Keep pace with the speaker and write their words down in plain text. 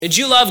Did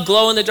you love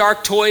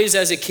glow-in-the-dark toys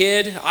as a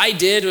kid? I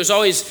did. It was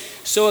always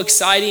so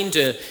exciting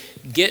to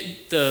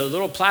get the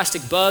little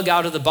plastic bug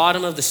out of the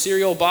bottom of the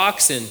cereal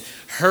box and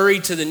hurry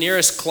to the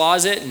nearest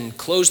closet and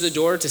close the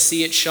door to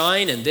see it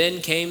shine, and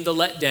then came the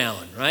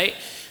letdown, right?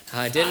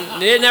 It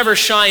didn't ever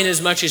shine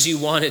as much as you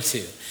wanted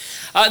to.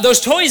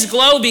 Those toys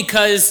glow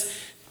because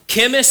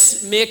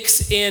chemists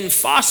mix in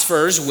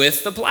phosphors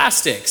with the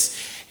plastics,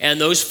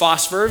 and those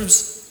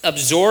phosphors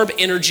absorb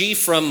energy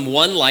from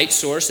one light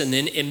source and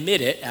then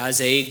emit it as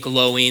a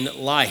glowing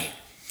light.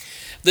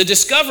 The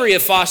discovery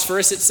of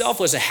phosphorus itself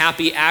was a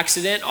happy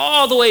accident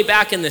all the way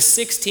back in the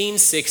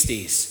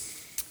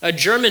 1660s. A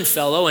German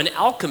fellow, an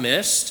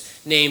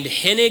alchemist named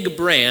Hennig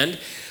Brand,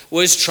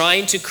 was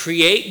trying to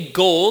create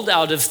gold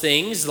out of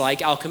things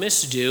like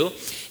alchemists do.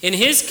 In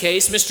his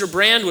case, Mr.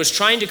 Brand was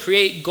trying to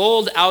create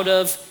gold out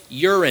of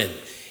urine.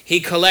 He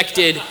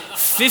collected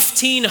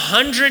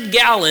 1,500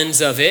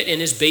 gallons of it in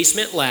his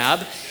basement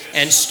lab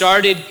and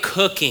started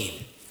cooking.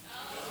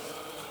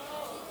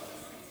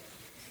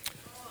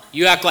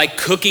 You act like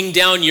cooking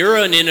down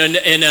urine in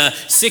a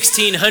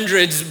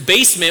 1600s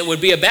basement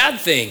would be a bad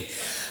thing.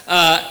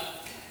 At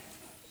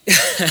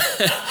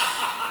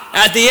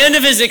the end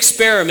of his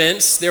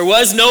experiments, there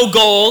was no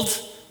gold,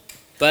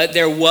 but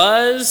there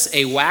was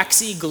a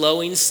waxy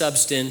glowing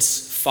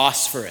substance,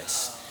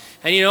 phosphorus.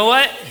 And you know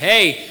what?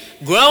 Hey,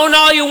 glowing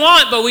all you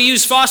want, but we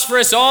use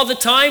phosphorus all the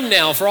time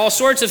now for all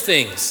sorts of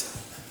things.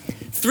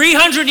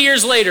 300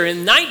 years later,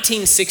 in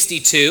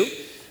 1962,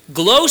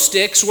 glow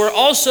sticks were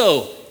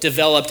also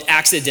developed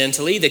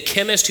accidentally. The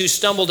chemist who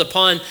stumbled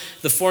upon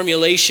the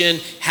formulation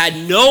had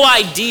no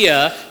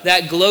idea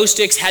that glow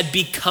sticks had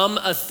become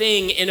a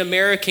thing in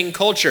American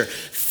culture.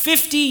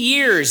 50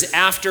 years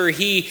after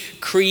he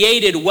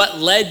created what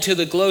led to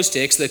the glow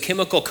sticks, the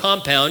chemical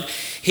compound,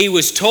 he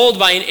was told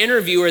by an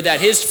interviewer that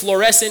his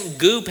fluorescent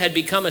goop had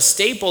become a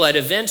staple at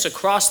events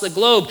across the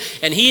globe.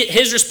 And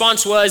his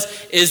response was,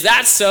 "Is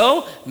that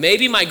so?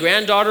 Maybe my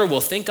granddaughter will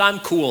think I'm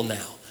cool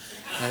now."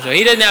 So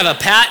he didn't have a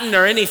patent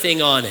or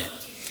anything on it.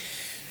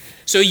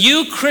 So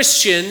you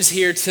Christians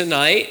here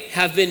tonight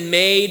have been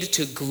made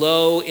to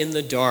glow in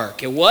the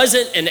dark. It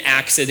wasn't an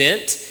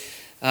accident.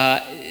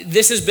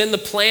 This has been the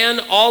plan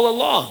all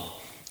along.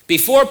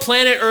 Before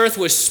planet Earth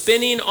was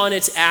spinning on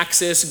its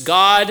axis,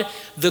 God,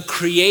 the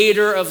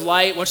creator of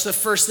light, what's the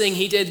first thing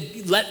he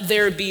did? Let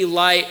there be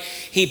light.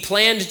 He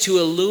planned to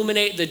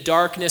illuminate the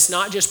darkness,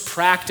 not just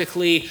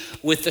practically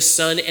with the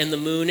sun and the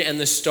moon and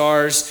the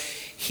stars.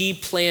 He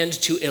planned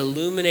to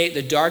illuminate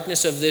the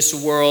darkness of this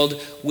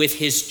world with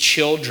his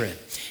children.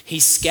 He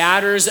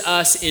scatters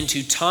us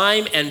into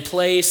time and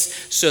place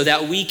so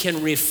that we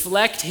can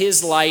reflect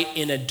his light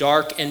in a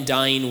dark and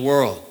dying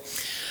world.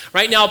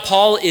 Right now,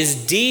 Paul is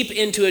deep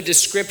into a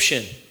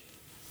description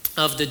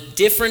of the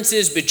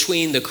differences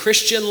between the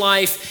Christian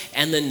life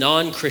and the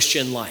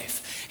non-Christian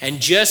life, and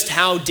just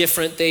how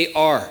different they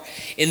are.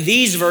 In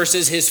these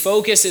verses, his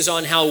focus is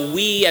on how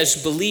we as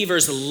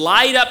believers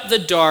light up the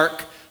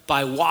dark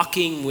by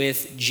walking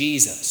with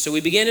Jesus. So we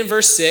begin in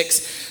verse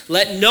 6.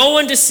 Let no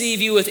one deceive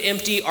you with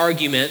empty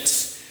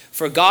arguments,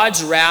 for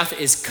God's wrath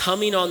is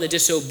coming on the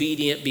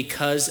disobedient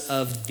because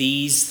of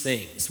these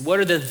things. What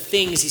are the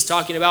things he's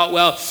talking about?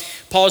 Well,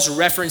 Paul's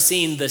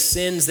referencing the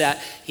sins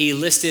that he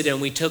listed and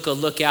we took a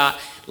look at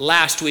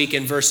last week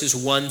in verses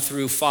 1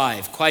 through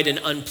 5. Quite an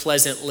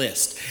unpleasant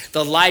list.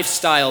 The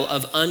lifestyle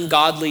of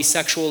ungodly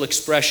sexual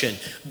expression,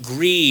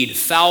 greed,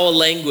 foul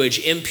language,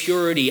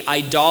 impurity,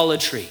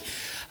 idolatry.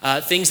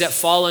 Things that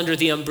fall under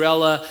the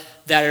umbrella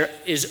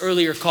that is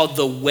earlier called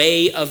the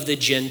way of the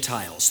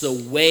Gentiles, the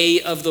way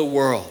of the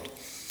world.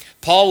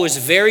 Paul was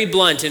very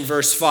blunt in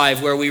verse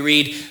 5 where we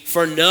read,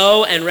 "For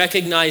know and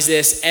recognize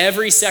this,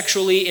 every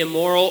sexually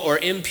immoral or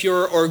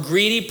impure or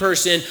greedy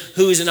person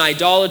who is an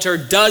idolater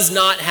does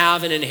not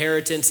have an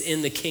inheritance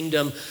in the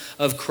kingdom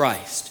of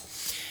Christ."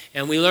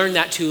 And we learn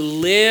that to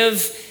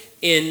live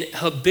in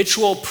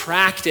habitual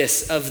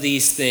practice of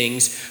these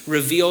things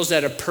reveals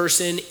that a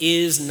person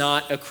is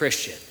not a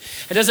Christian.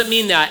 It doesn't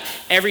mean that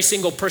every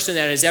single person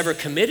that has ever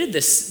committed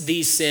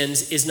these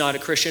sins is not a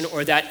Christian,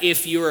 or that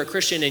if you're a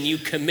Christian and you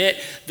commit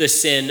the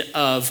sin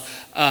of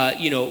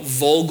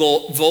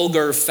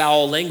vulgar,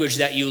 foul language,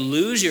 that you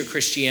lose your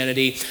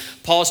Christianity.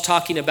 Paul's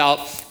talking about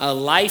a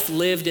life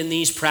lived in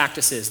these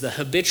practices, the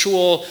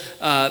habitual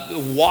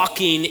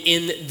walking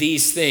in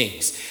these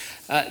things.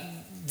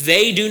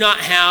 They do not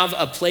have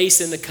a place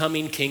in the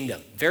coming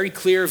kingdom. Very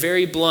clear,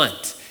 very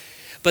blunt.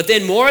 But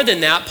then more than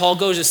that, Paul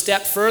goes a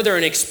step further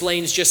and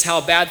explains just how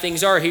bad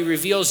things are. He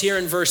reveals here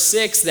in verse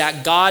 6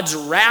 that God's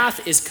wrath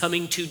is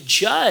coming to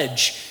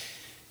judge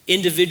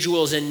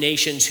individuals and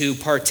nations who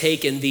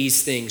partake in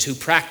these things, who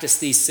practice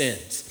these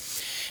sins.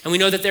 And we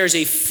know that there's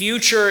a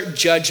future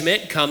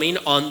judgment coming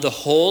on the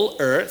whole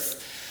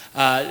earth,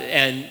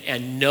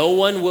 and no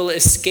one will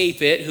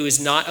escape it who is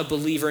not a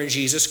believer in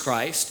Jesus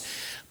Christ.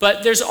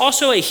 But there's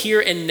also a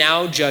here and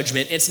now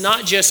judgment. It's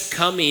not just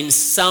coming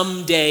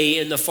someday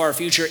in the far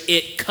future,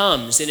 it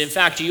comes. And in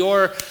fact,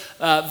 your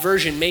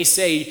version may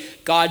say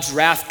God's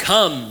wrath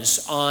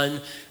comes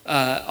on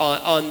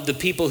on the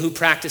people who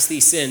practice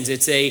these sins.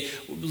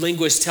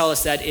 Linguists tell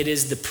us that it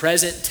is the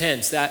present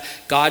tense, that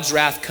God's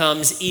wrath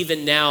comes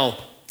even now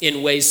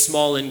in ways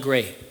small and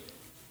great.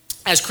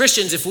 As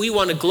Christians, if we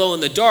want to glow in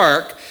the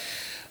dark,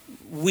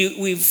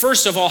 we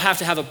first of all have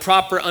to have a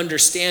proper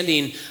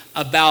understanding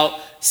about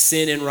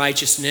sin and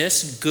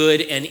righteousness,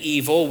 good and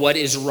evil, what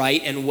is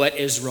right and what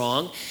is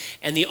wrong.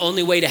 And the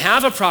only way to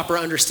have a proper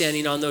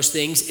understanding on those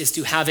things is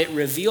to have it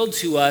revealed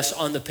to us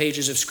on the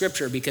pages of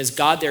Scripture, because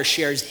God there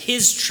shares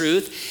his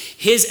truth,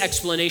 his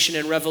explanation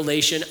and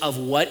revelation of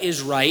what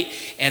is right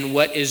and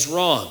what is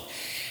wrong.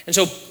 And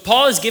so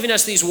Paul is giving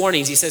us these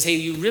warnings. He says, hey,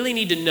 you really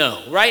need to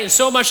know, right? And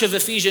so much of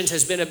Ephesians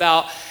has been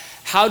about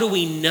how do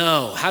we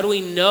know? How do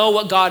we know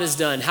what God has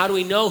done? How do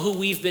we know who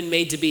we've been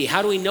made to be?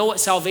 How do we know what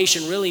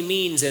salvation really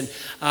means and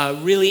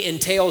really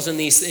entails in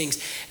these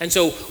things? And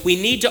so we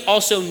need to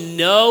also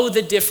know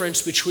the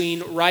difference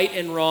between right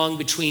and wrong,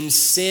 between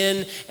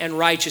sin and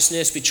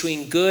righteousness,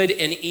 between good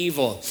and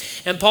evil.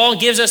 And Paul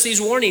gives us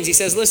these warnings. He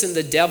says, listen,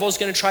 the devil's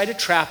going to try to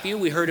trap you.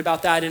 We heard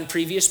about that in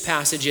previous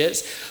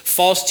passages.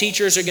 False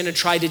teachers are going to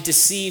try to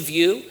deceive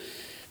you.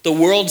 The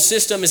world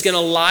system is going to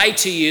lie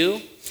to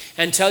you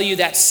and tell you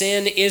that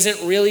sin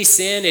isn't really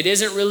sin, it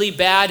isn't really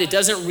bad, it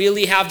doesn't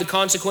really have the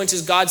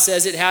consequences God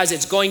says it has.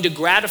 It's going to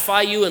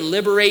gratify you and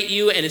liberate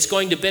you, and it's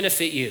going to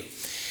benefit you.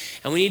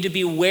 And we need to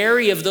be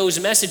wary of those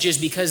messages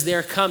because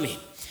they're coming.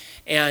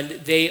 And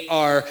they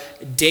are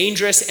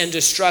dangerous and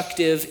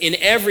destructive in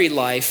every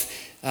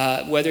life,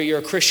 whether you're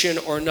a Christian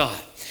or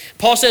not.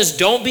 Paul says,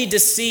 don't be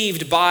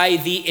deceived by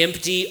the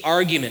empty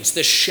arguments,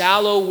 the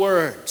shallow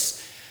words.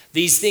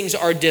 These things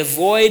are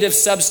devoid of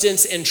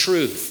substance and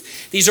truth.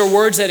 These are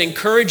words that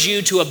encourage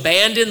you to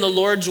abandon the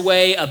Lord's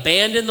way,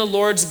 abandon the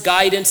Lord's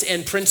guidance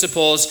and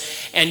principles,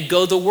 and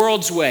go the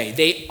world's way.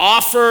 They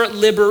offer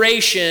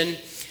liberation,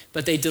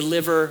 but they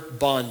deliver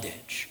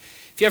bondage.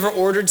 If you ever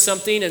ordered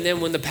something and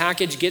then when the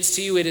package gets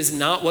to you, it is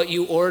not what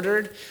you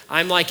ordered.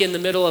 I'm like in the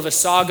middle of a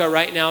saga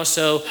right now,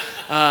 so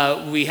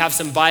we have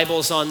some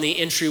Bibles on the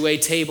entryway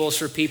tables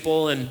for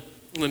people, and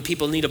when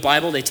people need a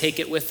Bible, they take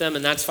it with them,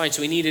 and that's fine.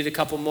 So we needed a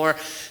couple more.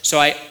 So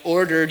I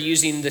ordered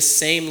using the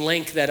same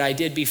link that I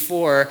did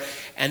before,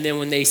 and then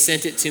when they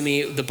sent it to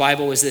me, the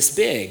Bible was this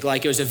big.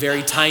 Like it was a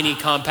very tiny,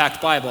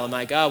 compact Bible. I'm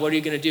like, oh, what are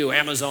you going to do?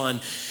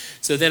 Amazon.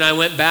 So then I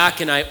went back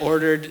and I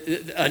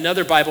ordered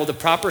another Bible, the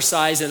proper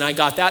size, and I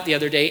got that the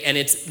other day, and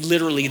it's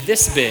literally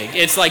this big.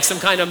 It's like some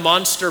kind of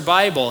monster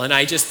Bible, and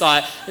I just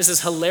thought, this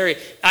is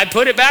hilarious. I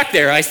put it back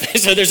there.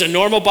 So there's a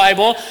normal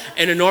Bible,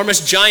 an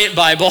enormous giant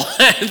Bible,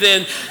 and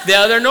then the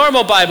other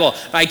normal Bible.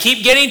 I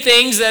keep getting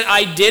things that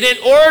I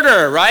didn't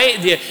order,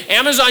 right?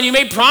 Amazon, you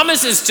made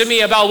promises to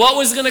me about what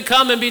was going to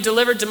come and be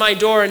delivered to my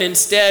door, and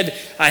instead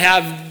I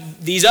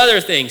have these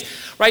other things,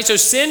 right? So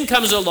sin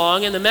comes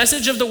along, and the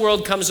message of the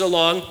world comes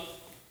along,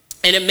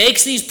 and it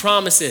makes these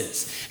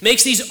promises,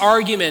 makes these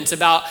arguments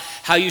about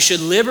how you should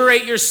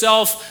liberate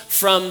yourself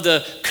from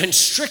the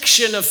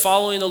constriction of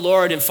following the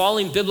Lord and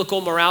following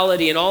biblical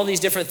morality and all these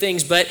different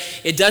things, but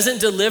it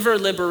doesn't deliver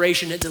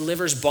liberation, it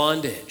delivers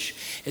bondage.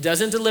 It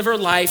doesn't deliver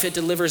life, it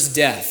delivers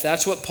death.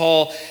 That's what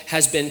Paul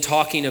has been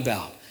talking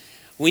about.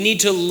 We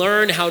need to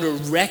learn how to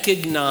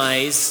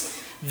recognize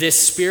this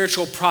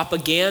spiritual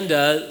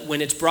propaganda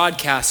when it's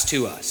broadcast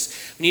to us.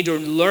 We need to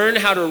learn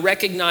how to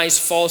recognize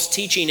false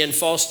teaching and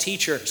false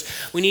teachers.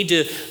 We need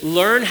to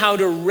learn how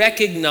to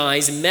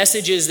recognize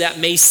messages that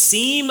may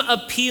seem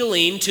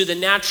appealing to the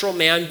natural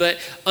man, but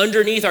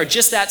underneath are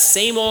just that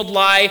same old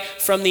lie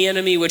from the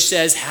enemy which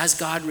says, has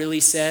God really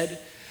said?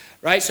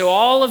 Right? So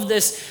all of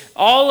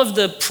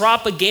the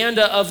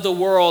propaganda of the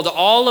world,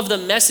 all of the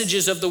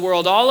messages of the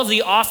world, all of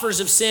the offers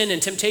of sin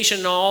and temptation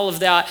and all of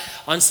that,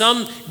 on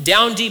some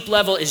down deep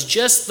level, is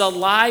just the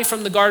lie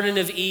from the Garden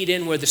of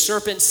Eden where the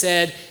serpent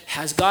said,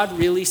 has God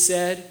really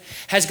said?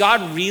 Has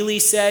God really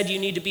said you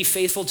need to be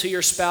faithful to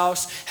your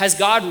spouse? Has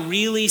God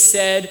really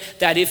said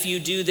that if you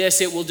do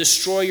this, it will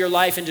destroy your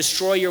life and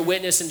destroy your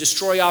witness and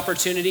destroy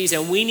opportunities?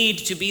 And we need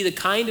to be the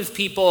kind of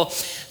people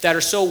that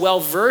are so well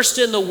versed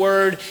in the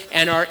word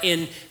and are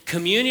in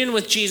communion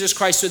with Jesus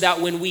Christ so that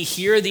when we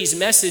hear these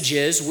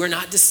messages, we're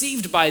not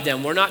deceived by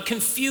them. We're not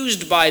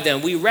confused by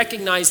them. We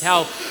recognize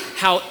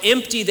how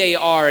empty they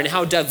are and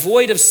how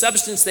devoid of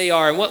substance they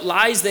are and what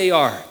lies they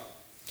are.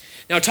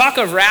 Now, talk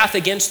of wrath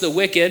against the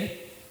wicked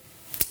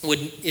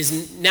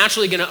is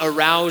naturally going to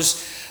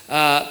arouse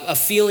a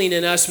feeling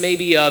in us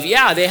maybe of,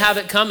 yeah, they have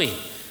it coming.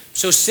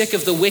 So sick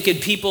of the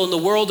wicked people in the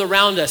world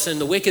around us and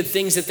the wicked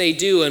things that they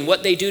do and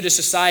what they do to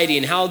society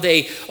and how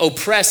they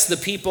oppress the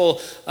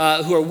people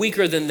who are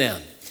weaker than them.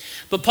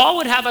 But Paul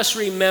would have us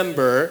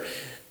remember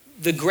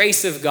the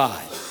grace of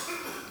God.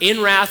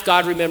 In wrath,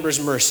 God remembers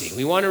mercy.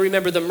 We want to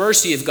remember the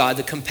mercy of God,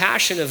 the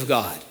compassion of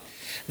God.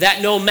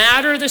 That no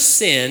matter the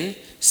sin,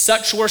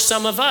 such were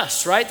some of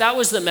us, right? That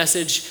was the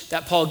message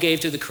that Paul gave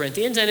to the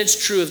Corinthians, and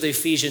it's true of the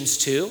Ephesians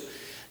too,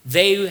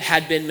 They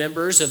had been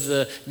members of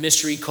the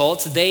mystery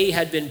cults. They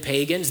had been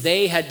pagans.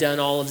 They had done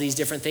all of these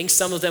different things.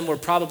 Some of them were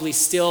probably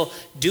still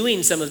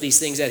doing some of these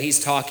things that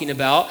he's talking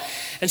about.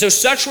 And so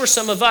such were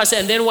some of us.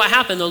 And then what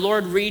happened? The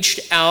Lord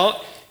reached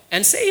out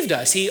and saved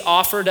us. He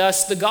offered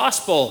us the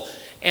gospel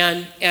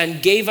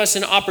and gave us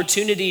an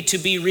opportunity to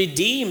be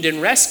redeemed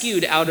and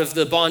rescued out of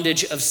the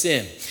bondage of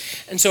sin.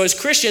 And so as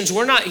Christians,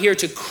 we're not here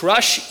to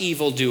crush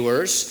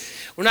evildoers.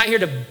 We're not here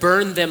to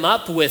burn them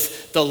up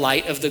with the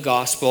light of the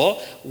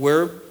gospel.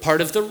 We're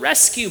part of the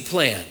rescue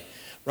plan,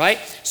 right?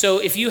 So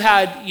if you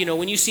had,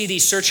 when you see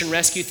these search and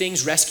rescue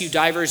things, rescue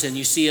divers, and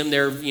you see them,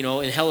 they're,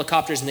 in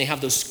helicopters and they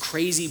have those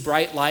crazy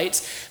bright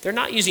lights, they're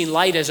not using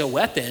light as a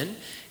weapon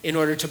in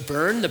order to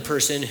burn the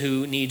person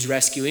who needs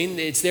rescuing.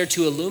 It's there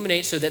to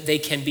illuminate so that they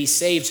can be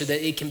saved, so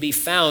that it can be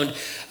found,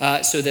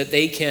 so that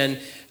they can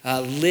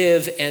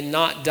live and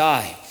not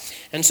die.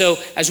 And so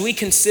as we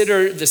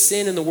consider the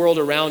sin in the world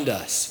around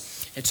us,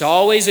 it's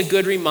always a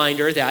good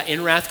reminder that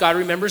in wrath, God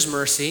remembers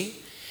mercy.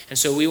 And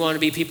so we want to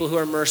be people who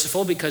are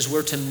merciful because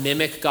we're to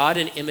mimic God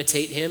and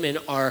imitate him in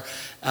our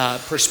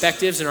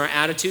perspectives and our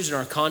attitudes and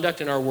our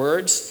conduct and our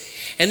words.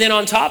 And then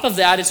on top of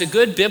that, it's a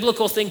good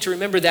biblical thing to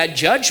remember that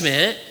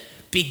judgment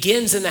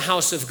begins in the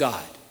house of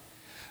God,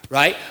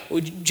 right?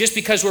 Just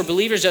because we're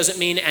believers doesn't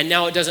mean, and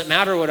now it doesn't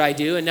matter what I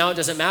do, and now it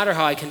doesn't matter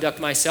how I conduct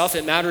myself.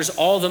 It matters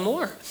all the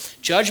more.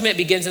 Judgment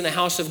begins in the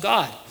house of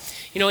God.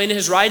 In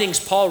his writings,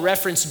 Paul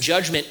referenced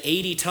judgment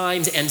 80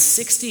 times, and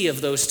 60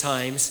 of those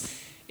times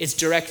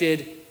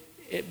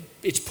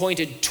it's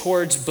pointed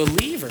towards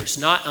believers,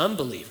 not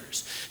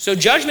unbelievers. So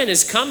judgment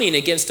is coming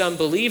against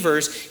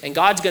unbelievers, and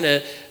God's going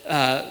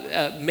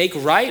to make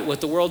right what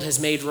the world has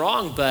made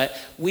wrong, but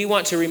we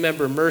want to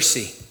remember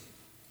mercy.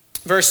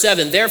 Verse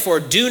 7, therefore,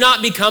 do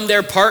not become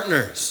their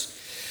partners.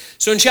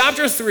 So in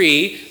chapter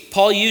 3,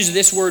 Paul used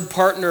this word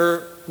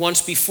partner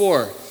once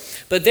before.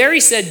 But there he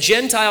said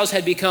Gentiles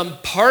had become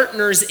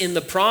partners in the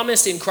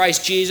promise in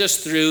Christ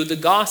Jesus through the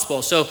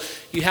gospel. So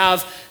you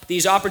have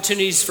these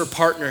opportunities for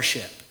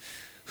partnership.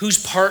 Whose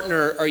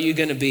partner are you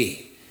going to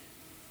be?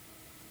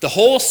 The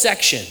whole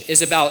section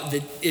is about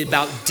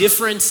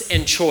difference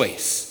and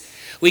choice.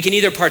 We can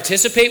either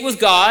participate with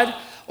God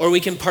or we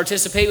can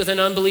participate with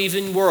an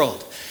unbelieving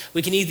world.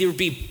 We can either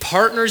be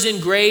partners in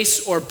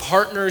grace or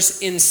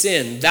partners in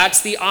sin.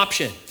 That's the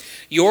option.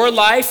 Your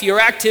life, your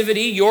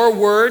activity, your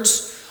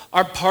words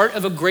are part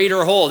of a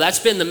greater whole. That's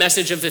been the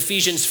message of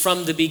Ephesians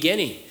from the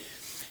beginning.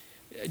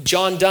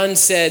 John Donne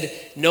said,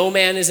 no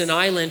man is an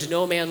island,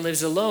 no man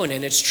lives alone.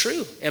 And it's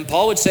true. And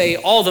Paul would say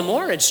all the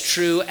more it's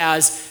true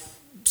as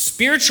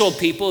spiritual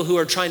people who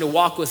are trying to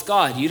walk with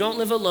God. You don't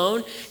live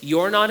alone.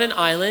 You're not an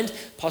island.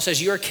 Paul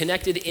says you are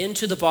connected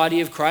into the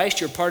body of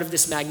Christ. You're part of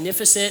this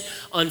magnificent,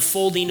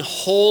 unfolding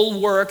whole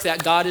work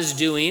that God is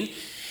doing,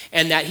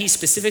 and that he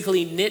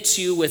specifically knits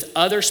you with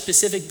other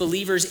specific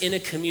believers in a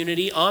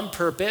community on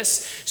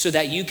purpose so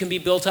that you can be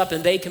built up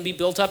and they can be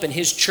built up and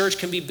his church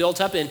can be built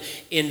up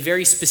in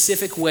very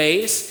specific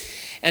ways.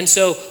 And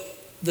so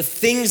the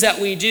things that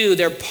we do,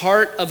 they're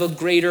part of a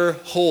greater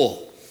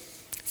whole.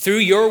 Through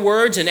your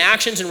words and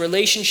actions and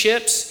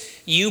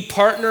relationships, you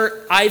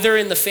partner either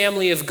in the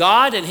family of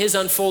God and his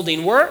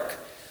unfolding work,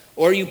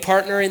 or you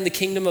partner in the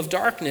kingdom of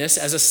darkness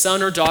as a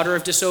son or daughter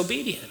of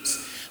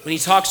disobedience. When he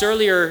talks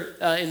earlier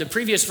in the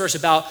previous verse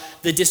about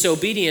the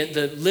disobedient,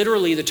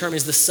 literally the term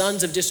is the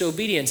sons of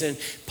disobedience. And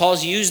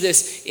Paul's used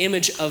this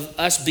image of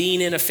us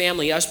being in a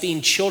family, us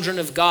being children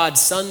of God,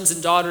 sons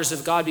and daughters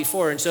of God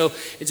before. And so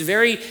it's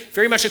very,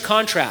 very much a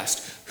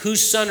contrast.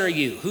 Whose son are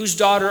you? Whose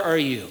daughter are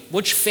you?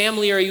 Which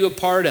family are you a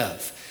part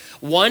of?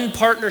 One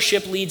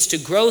partnership leads to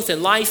growth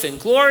and life and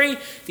glory.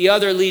 The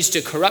other leads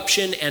to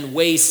corruption and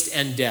waste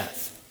and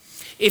death.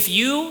 If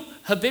you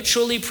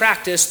habitually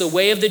practice the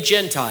way of the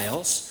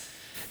Gentiles,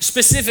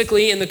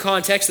 specifically in the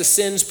context, the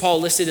sins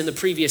Paul listed in the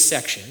previous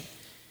section,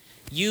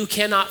 you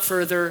cannot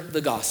further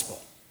the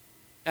gospel.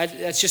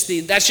 That's just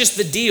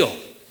the deal.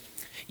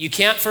 You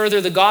can't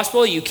further the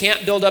gospel. You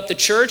can't build up the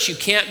church. You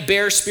can't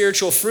bear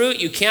spiritual fruit.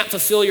 You can't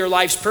fulfill your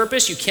life's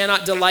purpose. You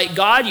cannot delight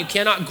God. You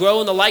cannot grow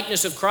in the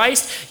likeness of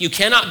Christ. You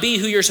cannot be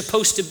who you're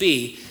supposed to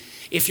be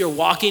if you're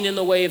walking in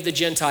the way of the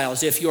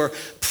Gentiles, if you're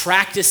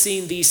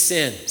practicing these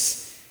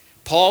sins.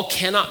 Paul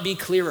cannot be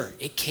clearer.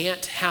 It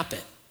can't happen.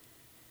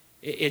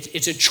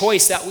 It's a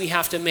choice that we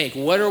have to make.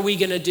 What are we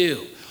going to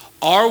do?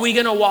 Are we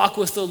going to walk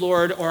with the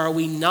Lord, or are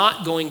we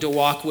not going to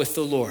walk with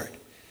the Lord?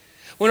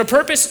 When a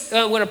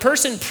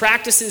person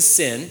practices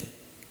sin,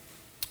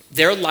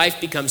 their life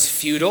becomes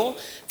futile,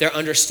 their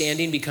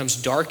understanding becomes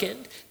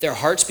darkened, their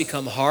hearts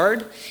become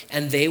hard,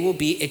 and they will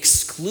be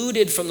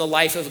excluded from the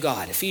life of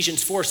God.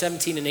 Ephesians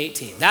 4:17 and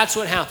 18. That's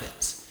what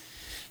happens.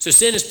 So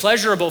sin is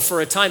pleasurable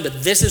for a time,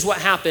 but this is what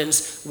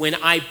happens when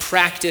I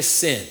practice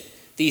sin.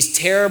 These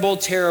terrible,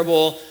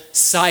 terrible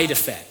side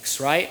effects,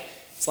 right?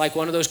 It's like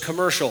one of those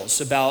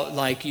commercials about,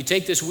 like, you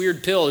take this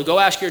weird pill, go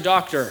ask your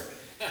doctor,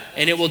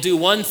 and it will do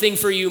one thing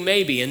for you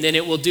maybe, and then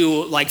it will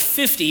do like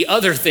 50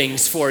 other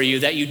things for you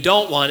that you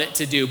don't want it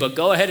to do, but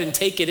go ahead and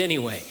take it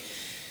anyway.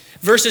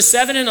 Verses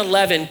 7 and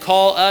 11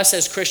 call us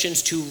as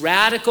Christians to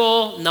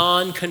radical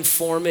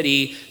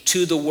nonconformity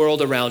to the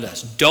world around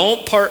us.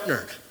 Don't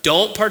partner.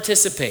 Don't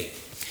participate.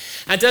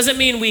 That doesn't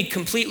mean we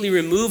completely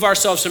remove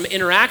ourselves from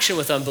interaction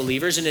with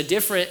unbelievers. In a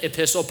different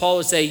epistle, Paul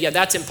would say, yeah,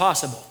 that's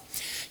impossible.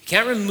 You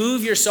can't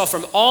remove yourself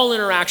from all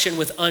interaction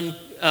with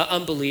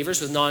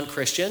unbelievers, with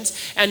non-Christians.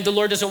 And the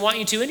Lord doesn't want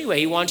you to anyway.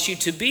 He wants you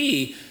to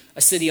be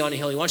a city on a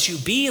hill. He wants you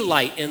to be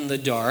light in the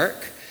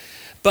dark.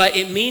 But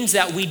it means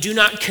that we do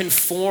not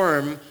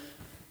conform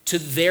to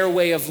their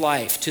way of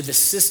life, to the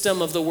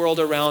system of the world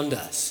around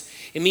us.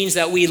 It means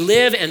that we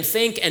live and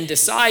think and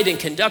decide and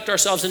conduct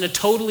ourselves in a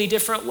totally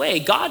different way,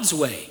 God's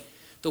way,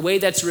 the way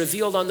that's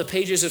revealed on the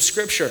pages of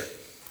Scripture.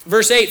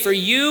 Verse 8, for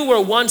you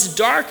were once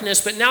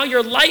darkness, but now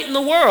you're light in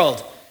the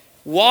world.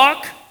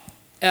 Walk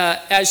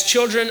as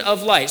children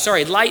of light.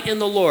 Sorry, light in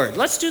the Lord.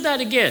 Let's do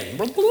that again.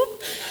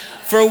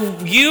 For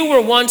you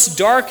were once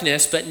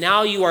darkness, but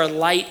now you are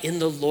light in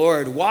the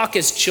Lord. Walk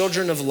as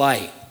children of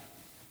light.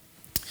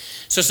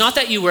 So it's not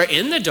that you were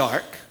in the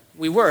dark.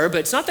 We were, but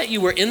it's not that you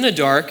were in the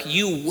dark.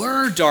 You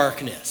were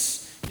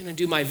darkness. I'm going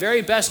to do my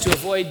very best to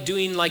avoid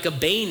doing like a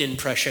Bane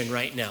impression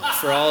right now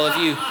for all of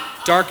you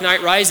Dark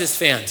Knight Rises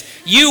fans.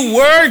 You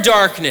were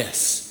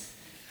darkness.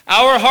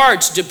 Our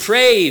hearts,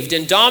 depraved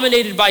and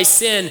dominated by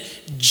sin,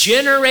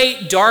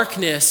 generate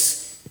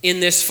darkness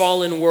in this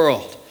fallen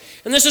world.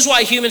 And this is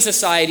why human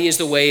society is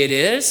the way it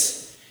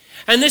is.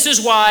 And this is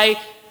why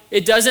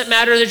it doesn't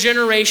matter the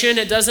generation,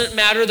 it doesn't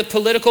matter the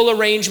political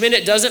arrangement,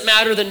 it doesn't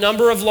matter the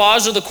number of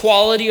laws or the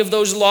quality of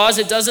those laws,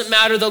 it doesn't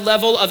matter the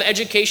level of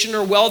education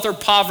or wealth or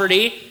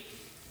poverty.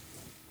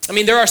 I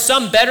mean, there are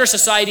some better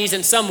societies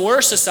and some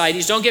worse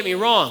societies, don't get me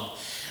wrong.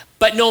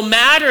 But no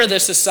matter the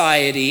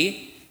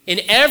society, in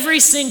every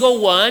single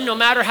one, no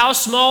matter how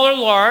small or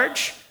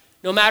large,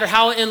 no matter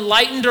how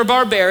enlightened or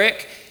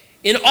barbaric,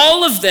 in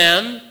all of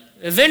them,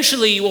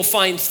 eventually you will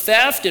find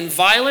theft and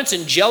violence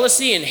and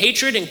jealousy and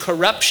hatred and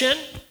corruption.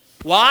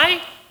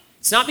 Why?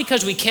 It's not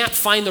because we can't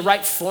find the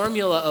right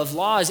formula of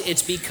laws.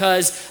 It's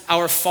because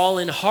our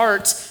fallen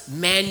hearts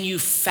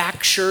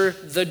manufacture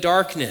the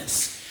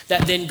darkness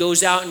that then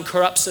goes out and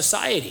corrupts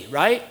society,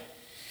 right?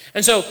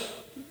 And so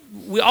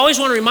we always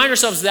want to remind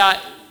ourselves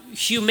that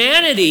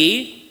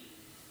humanity,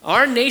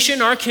 our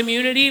nation, our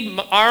community,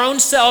 our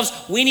own selves,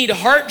 we need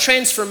heart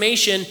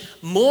transformation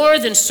more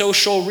than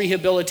social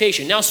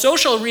rehabilitation. Now,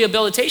 social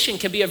rehabilitation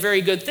can be a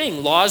very good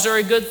thing. Laws are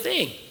a good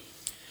thing.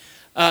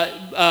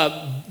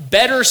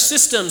 Better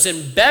systems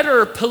and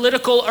better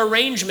political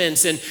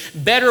arrangements and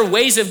better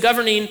ways of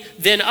governing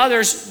than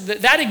others,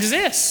 that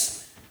exists.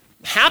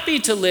 Happy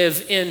to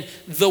live in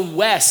the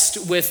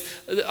West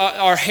with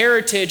our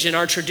heritage and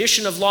our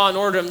tradition of law and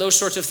order and those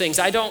sorts of things.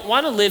 I don't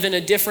want to live in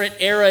a different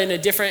era, in a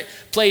different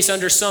place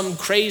under some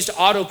crazed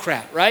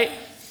autocrat, right?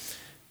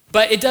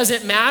 But it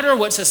doesn't matter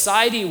what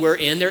society we're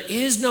in. There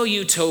is no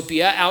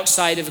utopia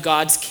outside of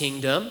God's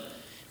kingdom.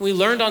 We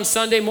learned on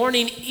Sunday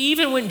morning,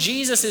 even when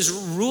Jesus is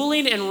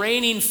ruling and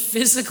reigning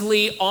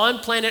physically on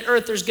planet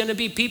Earth, there's going to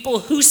be people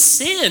who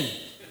sin,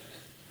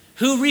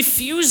 who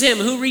refuse him,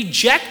 who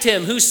reject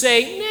him, who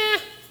say, nah,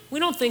 we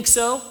don't think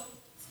so.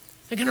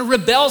 They're going to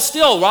rebel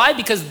still. Why?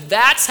 Because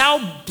that's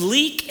how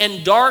bleak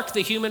and dark the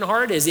human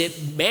heart is.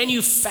 It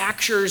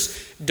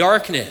manufactures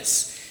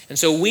darkness. And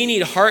so we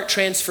need heart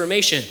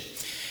transformation.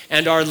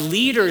 And our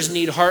leaders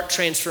need heart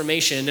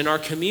transformation. And our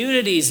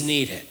communities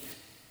need it.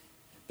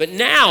 But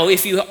now,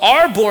 if you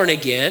are born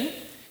again,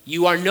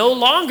 you are no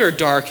longer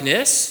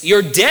darkness,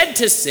 you're dead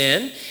to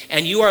sin,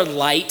 and you are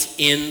light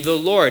in the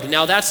Lord.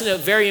 Now, that's a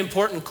very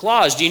important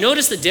clause. Do you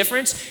notice the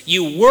difference?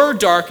 You were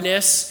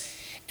darkness,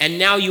 and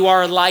now you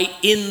are light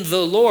in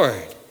the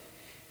Lord.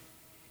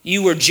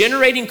 You were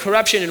generating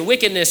corruption and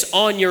wickedness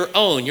on your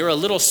own. You're a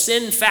little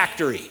sin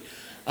factory,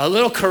 a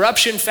little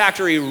corruption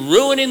factory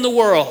ruining the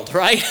world,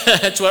 right?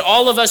 That's what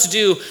all of us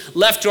do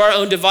left to our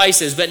own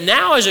devices. But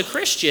now, as a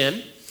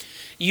Christian,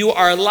 you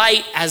are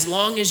light as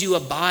long as you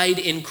abide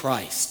in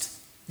Christ,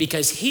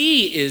 because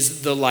he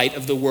is the light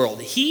of the world.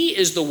 He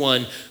is the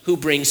one who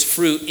brings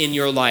fruit in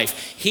your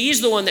life. He's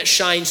the one that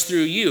shines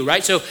through you,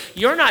 right? So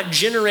you're not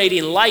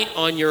generating light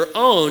on your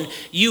own.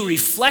 You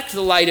reflect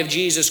the light of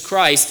Jesus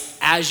Christ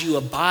as you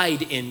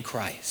abide in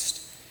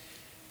Christ.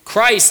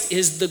 Christ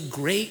is the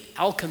great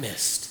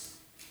alchemist,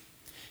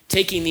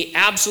 taking the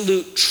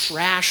absolute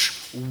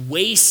trash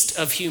waste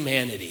of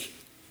humanity,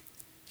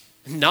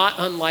 not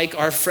unlike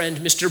our friend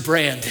Mr.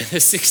 Brand in the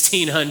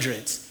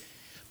 1600s.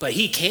 But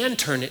he can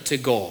turn it to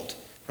gold,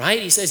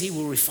 right? He says he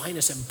will refine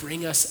us and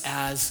bring us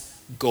as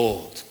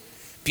gold.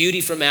 Beauty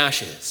from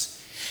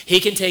ashes. He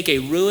can take a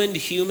ruined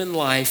human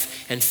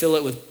life and fill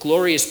it with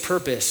glorious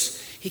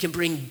purpose. He can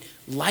bring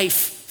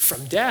life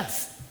from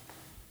death.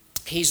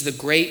 He's the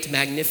great,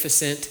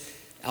 magnificent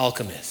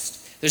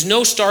alchemist. There's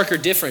no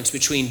starker difference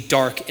between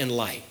dark and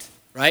light,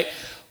 right?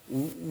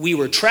 We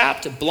were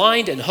trapped,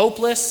 blind, and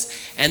hopeless,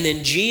 and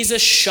then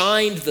Jesus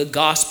shined the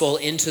gospel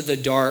into the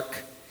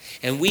dark,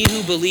 and we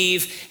who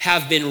believe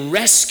have been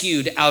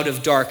rescued out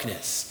of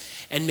darkness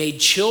and made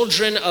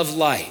children of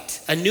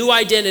light. A new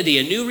identity,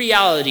 a new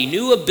reality,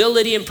 new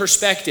ability and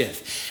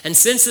perspective. And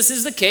since this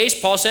is the case,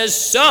 Paul says,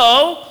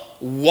 so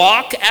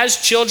walk as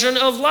children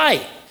of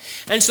light.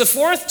 And it's the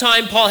fourth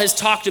time Paul has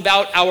talked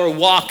about our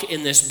walk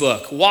in this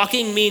book.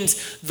 Walking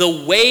means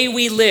the way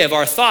we live,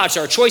 our thoughts,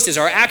 our choices,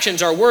 our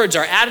actions, our words,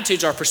 our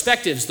attitudes, our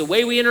perspectives, the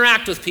way we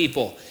interact with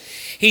people.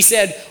 He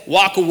said,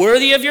 walk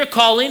worthy of your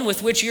calling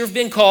with which you've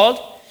been called.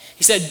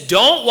 He said,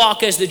 don't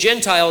walk as the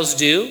Gentiles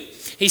do.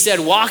 He said,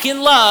 walk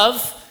in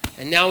love.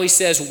 And now he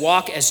says,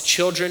 walk as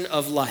children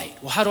of light.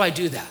 Well, how do I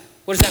do that?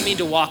 What does that mean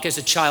to walk as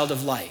a child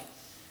of light?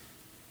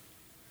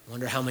 I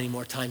wonder how many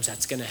more times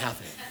that's going to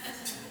happen.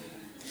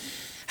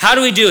 How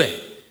do we do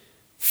it?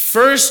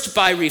 First,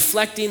 by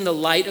reflecting the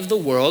light of the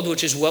world,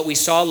 which is what we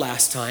saw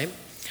last time.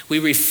 We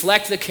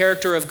reflect the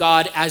character of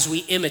God as we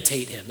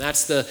imitate him.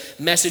 That's the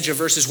message of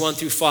verses 1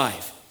 through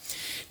 5.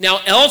 Now,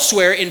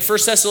 elsewhere in 1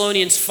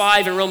 Thessalonians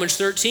 5 and Romans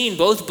 13,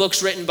 both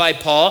books written by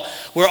Paul,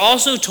 we're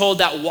also told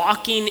that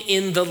walking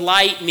in the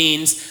light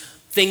means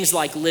things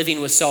like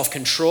living with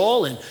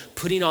self-control and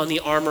putting on the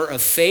armor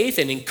of faith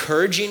and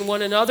encouraging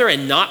one another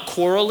and not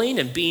quarreling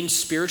and being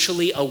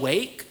spiritually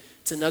awake.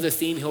 It's another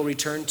theme he'll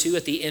return to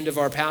at the end of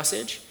our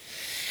passage.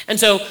 And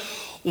so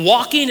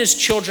walking as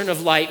children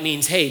of light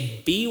means,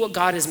 hey, be what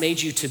God has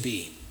made you to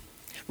be.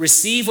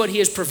 Receive what he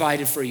has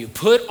provided for you.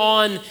 Put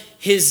on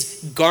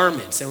his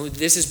garments. And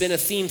this has been a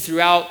theme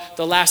throughout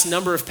the last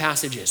number of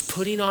passages.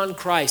 Putting on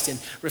Christ and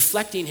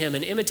reflecting him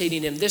and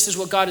imitating him. This is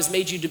what God has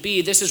made you to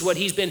be. This is what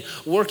he's been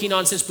working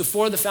on since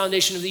before the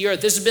foundation of the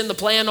earth. This has been the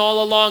plan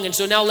all along. And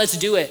so now let's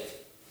do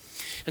it.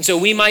 And so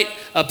we might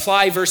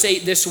apply verse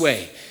 8 this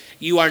way.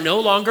 You are no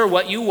longer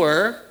what you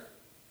were.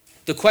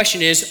 The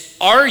question is,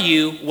 are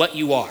you what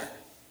you are?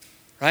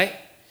 Right?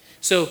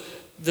 So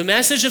the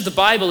message of the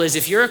Bible is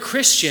if you're a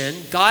Christian,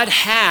 God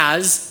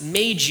has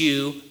made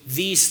you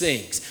these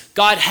things.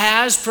 God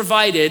has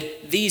provided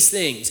these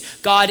things.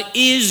 God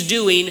is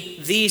doing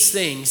these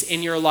things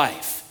in your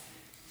life.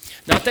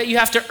 Not that you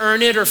have to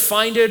earn it or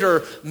find it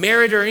or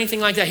merit or anything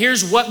like that.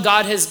 Here's what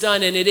God has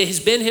done, and it has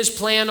been his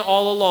plan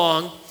all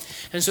along.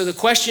 And so the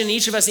question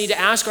each of us need to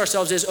ask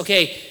ourselves is,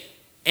 okay,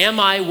 am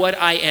I what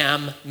I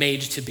am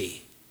made to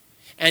be?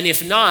 And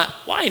if not,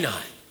 why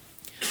not?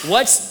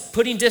 What's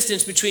putting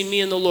distance between me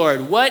and the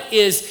Lord? What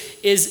is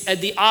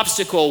the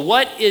obstacle?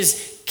 What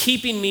is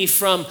keeping me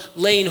from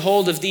laying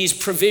hold of these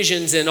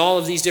provisions and all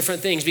of these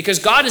different things? Because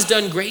God has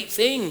done great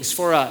things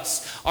for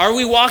us. Are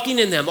we walking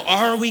in them?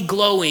 Are we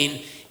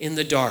glowing in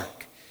the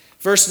dark?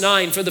 Verse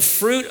 9, for the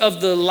fruit of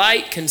the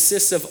light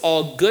consists of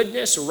all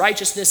goodness,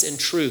 righteousness, and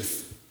truth.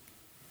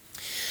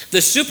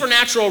 The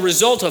supernatural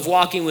result of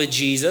walking with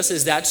Jesus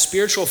is that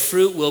spiritual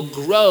fruit will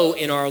grow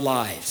in our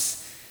lives.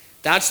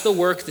 That's the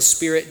work the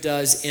Spirit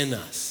does in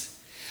us.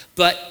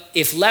 But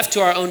if left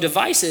to our own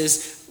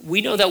devices,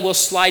 we know that we'll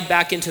slide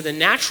back into the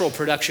natural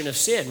production of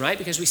sin, right?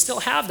 Because we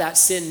still have that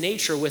sin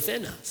nature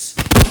within us.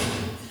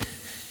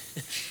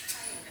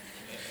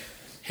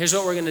 Here's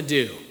what we're going to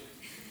do.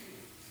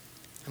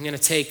 I'm going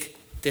to take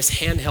this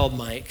handheld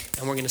mic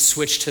and we're going to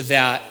switch to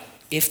that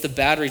if the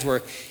batteries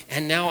work.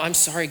 And now, I'm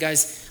sorry,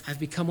 guys, I've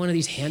become one of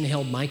these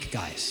handheld mic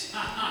guys.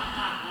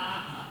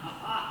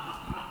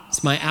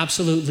 It's my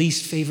absolute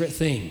least favorite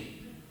thing.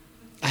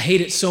 I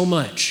hate it so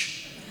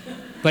much,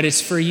 but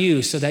it's for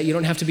you so that you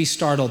don't have to be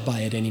startled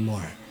by it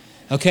anymore.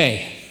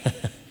 Okay.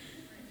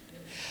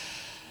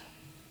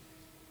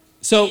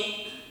 So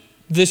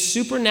the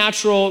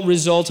supernatural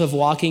result of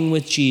walking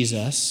with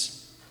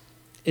Jesus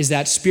is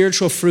that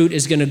spiritual fruit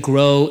is going to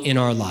grow in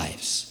our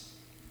lives,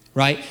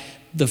 right?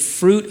 The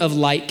fruit of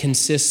light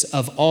consists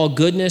of all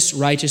goodness,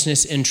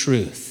 righteousness, and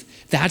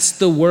truth. That's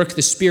the work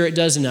the Spirit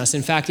does in us.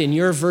 In fact, in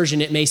your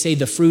version, it may say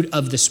the fruit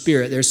of the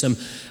Spirit. There's some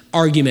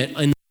argument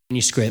in the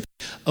manuscript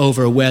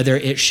over whether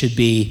it should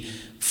be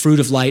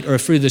fruit of light or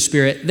fruit of the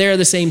Spirit. They're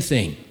the same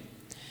thing.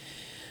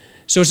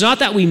 So it's not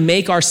that we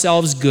make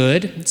ourselves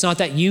good. It's not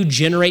that you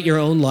generate your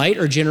own light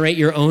or generate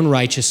your own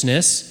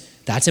righteousness.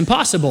 That's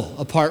impossible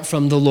apart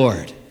from the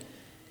Lord.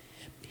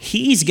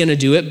 He's going to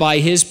do it by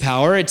his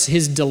power. It's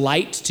his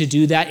delight to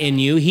do that in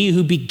you. He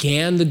who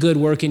began the good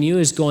work in you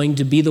is going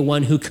to be the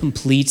one who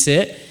completes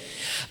it.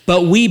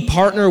 But we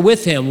partner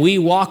with him. We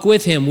walk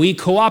with him. We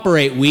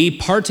cooperate. We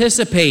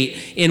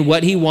participate in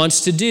what he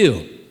wants to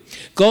do.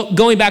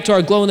 Going back to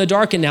our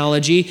glow-in-the-dark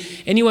analogy,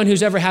 anyone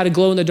who's ever had a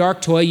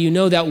glow-in-the-dark toy, you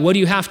know that what do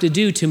you have to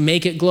do to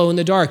make it glow in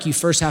the dark? You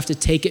first have to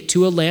take it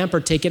to a lamp or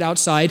take it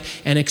outside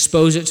and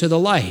expose it to the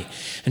light.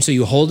 And so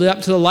you hold it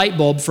up to the light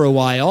bulb for a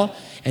while,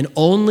 and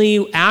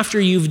only after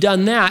you've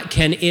done that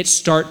can it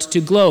start to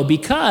glow,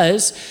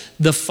 because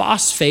the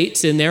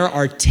phosphates in there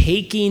are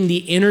taking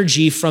the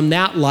energy from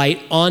that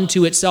light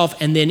onto itself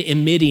and then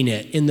emitting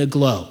it in the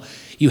glow.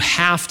 You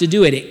have to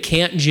do it. It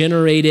can't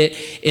generate it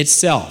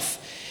itself.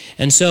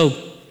 And so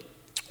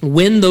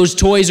when those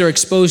toys are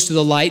exposed to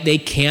the light, they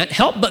can't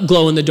help but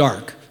glow in the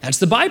dark. That's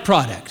the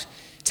byproduct.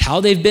 It's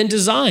how they've been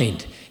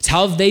designed. It's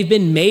how they've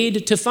been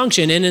made to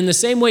function. And in the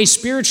same way,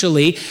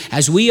 spiritually,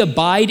 as we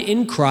abide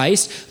in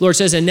Christ, the Lord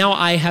says, and now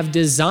I have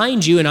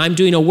designed you and I'm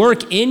doing a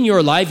work in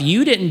your life.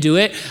 You didn't do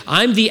it.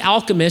 I'm the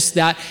alchemist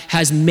that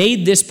has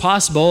made this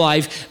possible.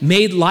 I've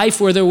made life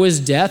where there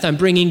was death. I'm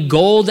bringing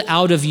gold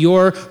out of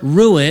your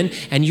ruin,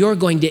 and you're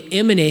going to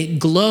emanate,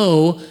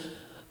 glow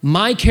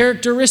my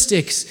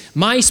characteristics,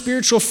 my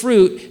spiritual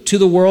fruit to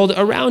the world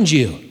around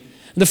you.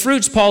 The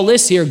fruits Paul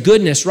lists here,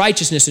 goodness,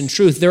 righteousness, and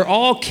truth, they're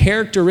all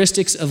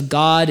characteristics of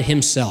God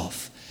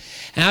himself.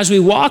 And as we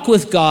walk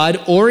with God,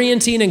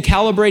 orienting and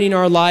calibrating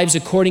our lives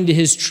according to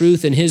his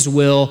truth and his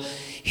will,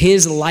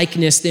 his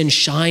likeness then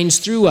shines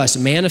through us,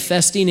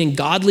 manifesting in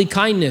godly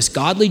kindness,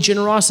 godly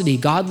generosity,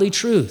 godly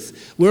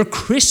truth. We're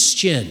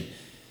Christian.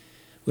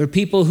 We're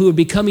people who are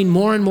becoming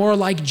more and more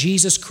like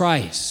Jesus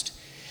Christ.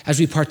 As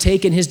we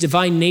partake in his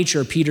divine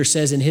nature, Peter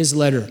says in his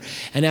letter,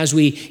 and as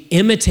we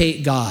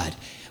imitate God,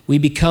 we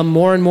become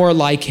more and more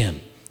like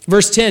him.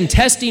 Verse 10,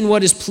 testing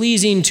what is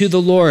pleasing to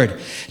the Lord.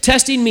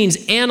 Testing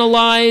means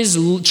analyze,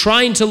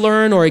 trying to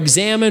learn or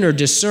examine or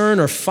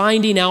discern or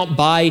finding out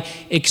by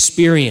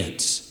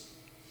experience.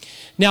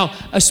 Now,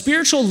 a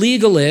spiritual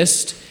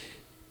legalist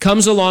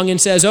comes along and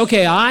says,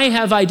 okay, I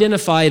have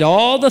identified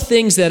all the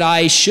things that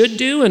I should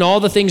do and all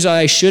the things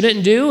I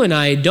shouldn't do, and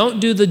I don't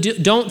do the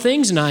don't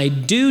things, and I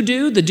do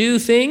the do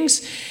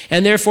things,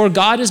 and therefore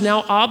God is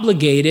now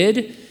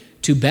obligated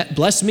to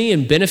bless me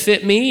and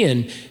benefit me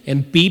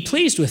and be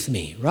pleased with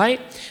me,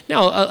 right?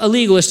 Now, a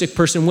legalistic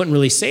person wouldn't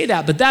really say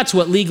that, but that's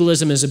what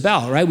legalism is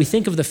about, right? We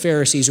think of the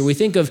Pharisees, or we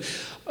think of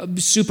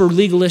super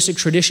legalistic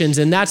traditions,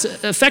 and that's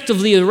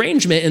effectively the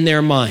arrangement in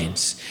their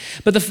minds.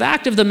 But the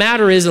fact of the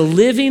matter is,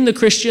 living the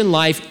Christian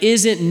life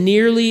isn't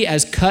nearly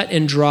as cut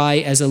and dry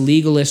as a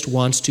legalist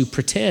wants to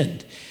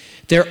pretend.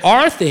 There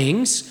are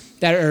things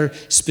that are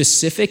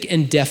specific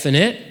and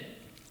definite,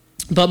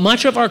 but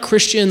much of our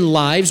Christian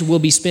lives will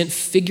be spent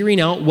figuring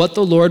out what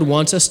the Lord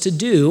wants us to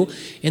do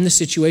in the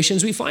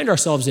situations we find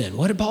ourselves in.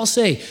 What did Paul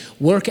say?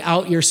 Work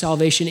out your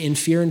salvation in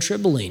fear and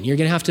trembling. You're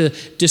going to have to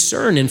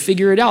discern and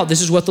figure it out.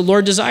 This is what the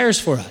Lord desires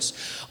for us.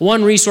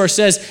 One resource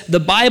says, the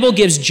Bible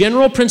gives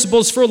general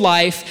principles for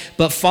life,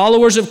 but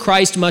followers of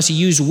Christ must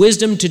use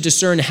wisdom to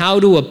discern how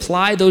to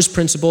apply those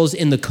principles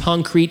in the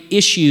concrete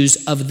issues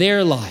of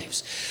their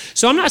lives.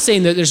 So I'm not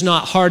saying that there's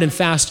not hard and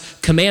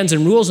fast commands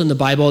and rules in the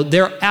Bible.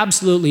 There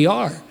absolutely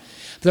are.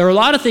 There are a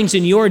lot of things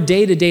in your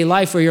day-to-day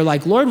life where you're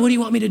like, Lord, what do you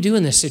want me to do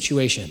in this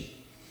situation?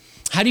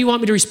 How do you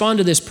want me to respond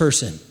to this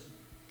person?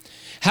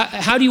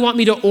 How do you want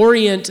me to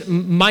orient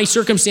my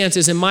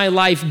circumstances in my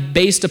life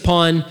based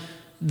upon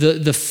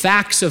the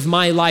facts of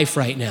my life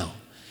right now?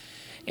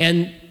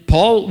 And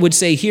Paul would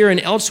say here and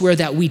elsewhere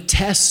that we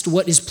test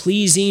what is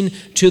pleasing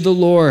to the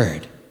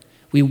Lord.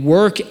 We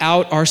work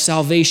out our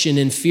salvation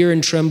in fear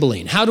and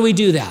trembling. How do we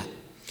do that?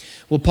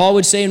 Well, Paul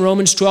would say in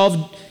Romans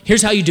 12,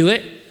 here's how you do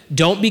it.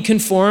 Don't be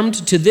conformed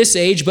to this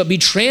age, but be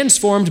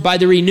transformed by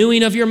the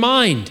renewing of your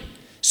mind,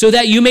 so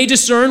that you may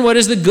discern what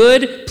is the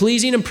good,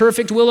 pleasing, and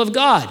perfect will of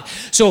God.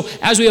 So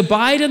as we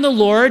abide in the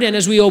Lord and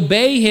as we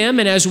obey him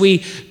and as we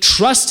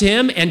trust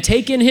him and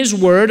take in his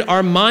word,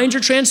 our minds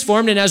are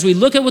transformed. And as we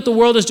look at what the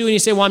world is doing, you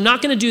say, well, I'm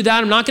not going to do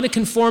that. I'm not going to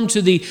conform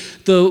to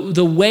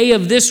the way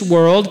of this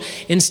world.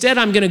 Instead,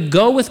 I'm going to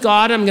go with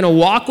God. I'm going to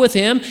walk with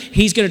him.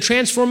 He's going to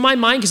transform my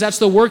mind because that's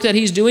the work that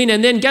he's doing.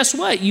 And then guess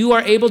what? You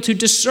are able to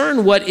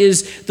discern what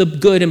is the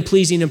good and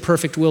pleasing and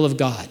perfect will of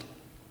God.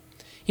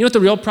 You know what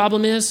the real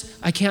problem is?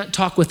 I can't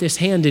talk with this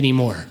hand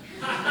anymore.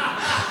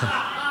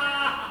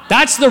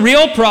 That's the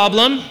real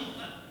problem.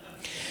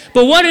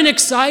 But what an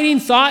exciting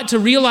thought to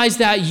realize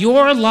that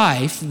your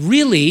life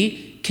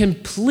really can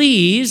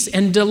please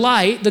and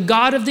delight the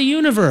God of the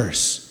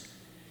universe.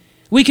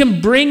 We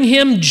can bring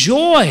him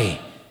joy.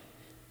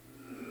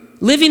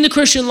 Living the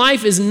Christian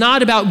life is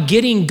not about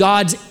getting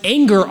God's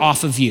anger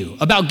off of you,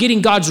 about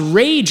getting God's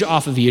rage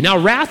off of you. Now,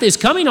 wrath is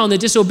coming on the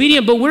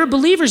disobedient, but we're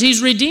believers.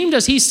 He's redeemed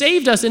us. He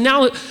saved us. And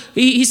now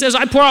he says,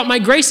 I pour out my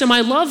grace and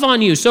my love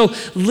on you. So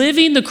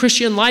living the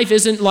Christian life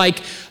isn't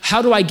like,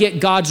 how do I get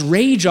God's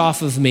rage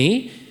off of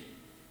me?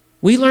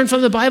 We learn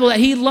from the Bible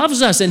that he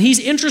loves us and he's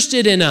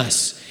interested in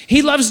us.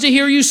 He loves to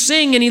hear you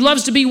sing and he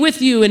loves to be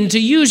with you and to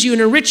use you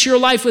and enrich your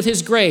life with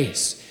his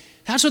grace.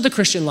 That's what the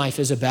Christian life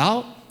is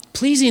about.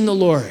 Pleasing the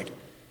Lord,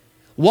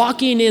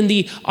 walking in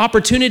the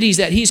opportunities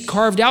that he's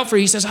carved out for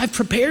you. He says, I've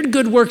prepared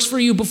good works for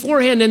you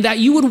beforehand, and that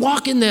you would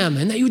walk in them,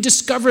 and that you would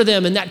discover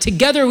them, and that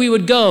together we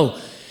would go,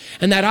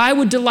 and that I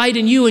would delight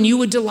in you, and you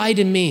would delight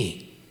in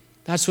me.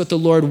 That's what the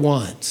Lord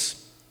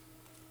wants.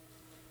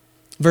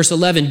 Verse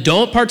 11,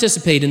 don't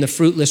participate in the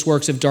fruitless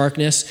works of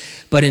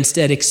darkness, but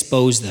instead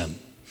expose them.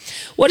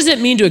 What does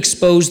it mean to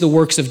expose the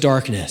works of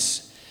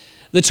darkness?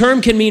 The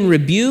term can mean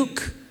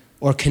rebuke,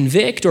 or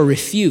convict, or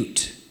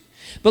refute.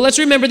 But let's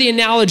remember the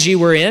analogy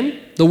we're in.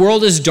 The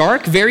world is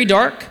dark, very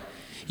dark.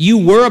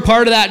 You were a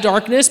part of that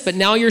darkness, but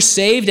now you're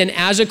saved. And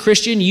as a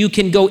Christian, you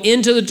can go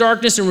into the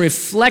darkness and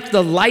reflect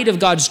the light of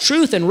God's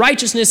truth and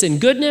righteousness and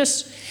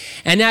goodness.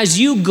 And as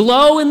you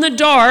glow in the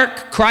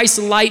dark, Christ's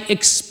light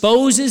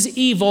exposes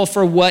evil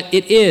for what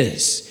it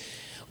is.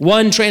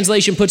 One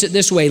translation puts it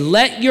this way: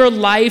 let your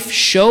life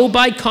show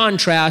by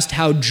contrast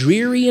how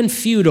dreary and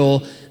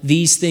futile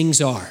these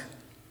things are.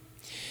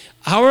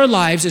 Our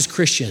lives as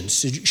Christians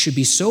should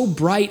be so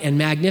bright and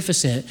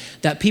magnificent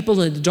that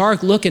people in the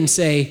dark look and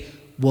say,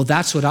 well,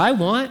 that's what I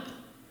want.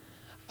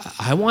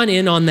 I want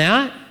in on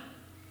that.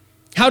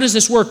 How does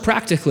this work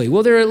practically?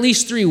 Well, there are at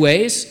least 3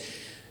 ways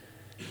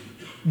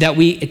that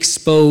we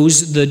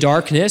expose the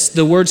darkness.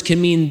 The words can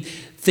mean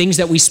things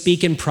that we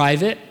speak in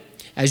private.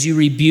 As you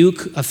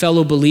rebuke a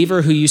fellow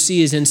believer who you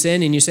see is in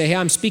sin, and you say, hey,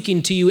 I'm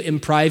speaking to you in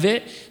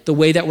private, the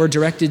way that we're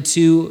directed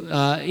to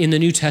in the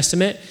New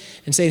Testament,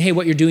 and saying, hey,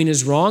 what you're doing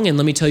is wrong, and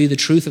let me tell you the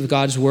truth of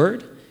God's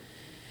word.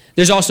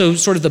 There's also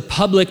sort of the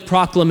public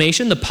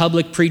proclamation, the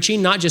public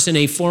preaching, not just in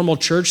a formal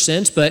church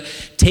sense, but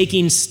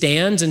taking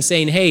stands and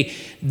saying, hey,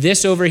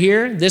 this over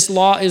here, this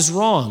law is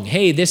wrong.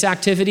 Hey, this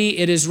activity,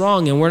 it is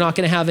wrong, and we're not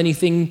going to have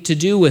anything to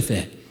do with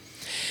it.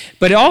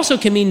 But it also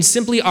can mean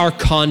simply our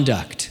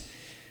conduct,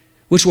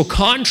 which will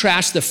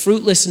contrast the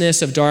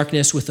fruitlessness of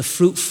darkness with the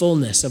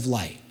fruitfulness of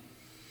light.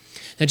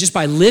 Now, just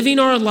by living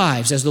our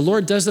lives as the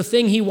Lord does the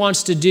thing he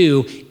wants to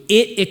do,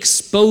 it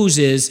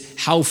exposes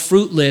how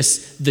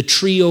fruitless the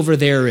tree over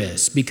there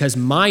is, because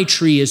my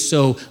tree is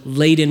so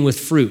laden with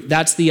fruit.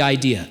 That's the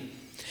idea.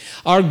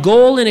 Our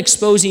goal in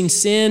exposing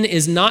sin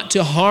is not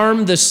to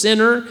harm the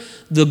sinner.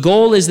 The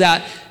goal is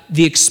that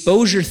the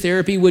exposure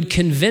therapy would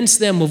convince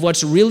them of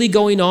what's really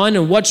going on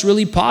and what's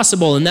really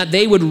possible, and that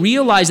they would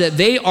realize that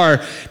they are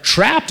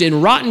trapped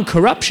in rotten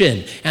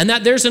corruption and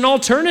that there's an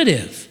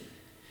alternative.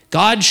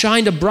 God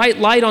shined a bright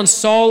light on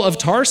Saul of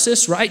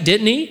Tarsus, right?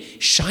 Didn't he?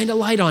 Shined a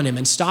light on him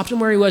and stopped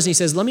him where he was. And he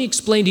says, let me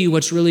explain to you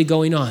what's really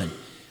going on.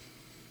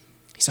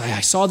 He said,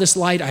 I saw this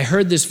light, I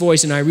heard this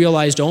voice, and I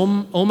realized, oh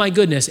my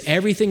goodness,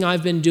 everything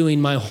I've been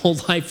doing my whole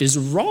life is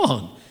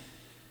wrong.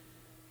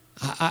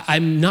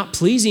 I'm not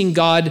pleasing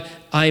God.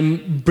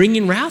 I'm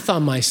bringing wrath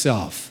on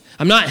myself.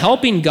 I'm not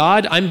helping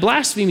God. I'm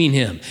blaspheming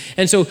him.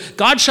 And so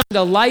God shined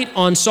a light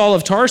on Saul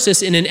of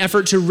Tarsus in an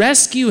effort to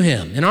rescue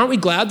him. And aren't we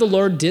glad the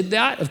Lord did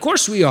that? Of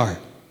course we are.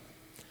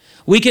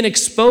 We can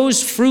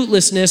expose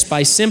fruitlessness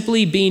by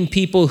simply being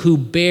people who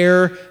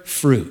bear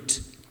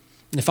fruit.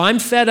 And if I'm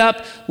fed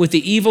up with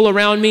the evil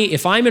around me,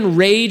 if I'm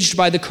enraged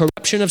by the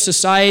corruption of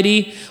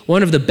society,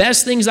 one of the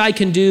best things I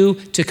can do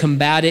to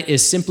combat it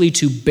is simply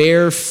to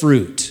bear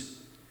fruit,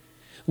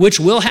 which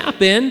will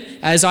happen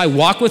as I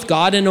walk with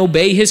God and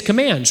obey his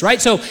commands, right?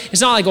 So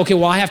it's not like, okay,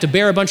 well, I have to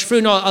bear a bunch of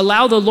fruit. No,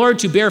 allow the Lord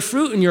to bear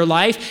fruit in your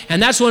life,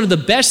 and that's one of the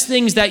best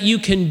things that you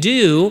can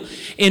do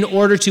in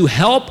order to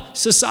help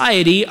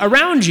society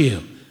around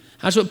you.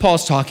 That's what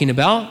Paul's talking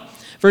about.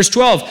 Verse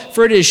 12,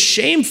 for it is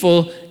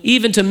shameful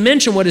even to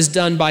mention what is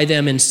done by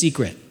them in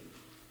secret.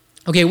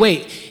 Okay,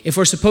 wait, if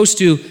we're supposed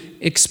to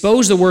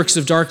expose the works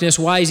of darkness,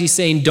 why is he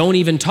saying don't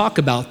even talk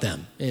about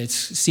them? It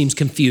seems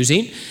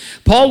confusing.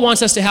 Paul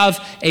wants us to have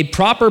a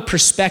proper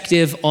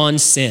perspective on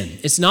sin.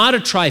 It's not a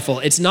trifle.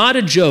 It's not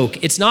a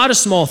joke. It's not a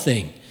small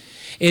thing.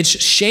 It's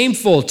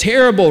shameful,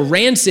 terrible,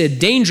 rancid,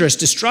 dangerous,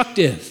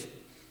 destructive.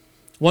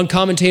 One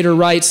commentator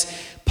writes,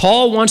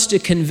 Paul wants to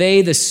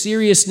convey the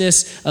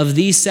seriousness of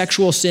these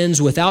sexual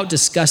sins without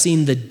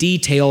discussing the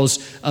details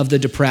of the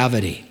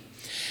depravity.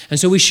 And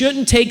so we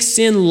shouldn't take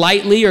sin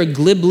lightly or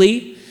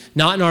glibly,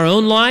 not in our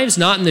own lives,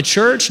 not in the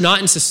church,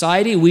 not in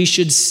society. We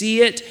should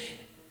see it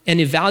and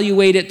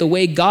evaluate it the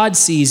way God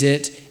sees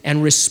it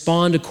and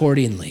respond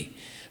accordingly.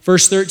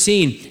 Verse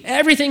 13,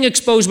 everything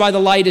exposed by the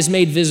light is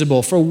made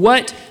visible, for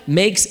what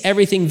makes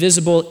everything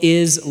visible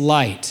is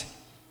light.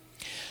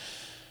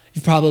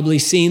 You've probably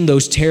seen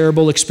those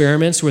terrible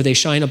experiments where they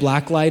shine a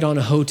black light on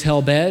a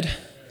hotel bed.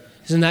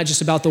 Isn't that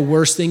just about the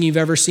worst thing you've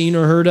ever seen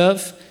or heard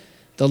of?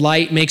 The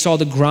light makes all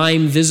the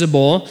grime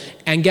visible,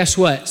 and guess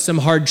what? Some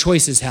hard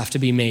choices have to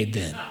be made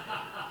then.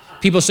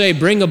 People say,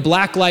 bring a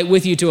black light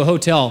with you to a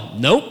hotel.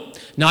 Nope,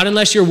 not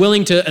unless you're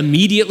willing to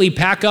immediately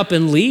pack up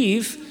and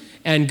leave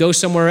and go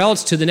somewhere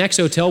else to the next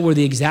hotel where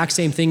the exact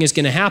same thing is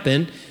going to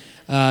happen.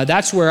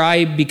 That's where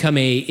I become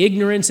a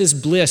ignorance is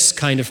bliss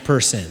kind of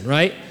person,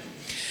 right?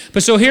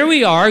 But so here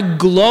we are,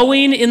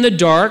 glowing in the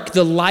dark,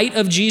 the light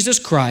of Jesus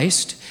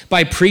Christ,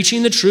 by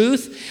preaching the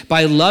truth,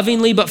 by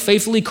lovingly but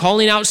faithfully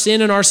calling out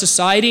sin in our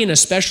society and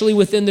especially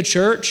within the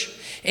church,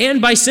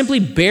 and by simply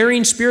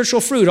bearing spiritual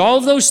fruit. All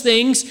of those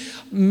things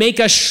make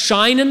us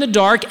shine in the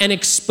dark and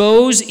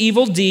expose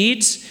evil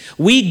deeds.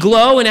 We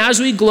glow, and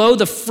as we glow,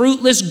 the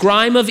fruitless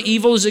grime of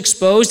evil is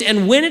exposed,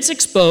 and when it's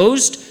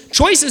exposed,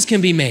 choices can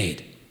be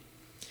made.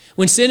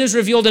 When sin is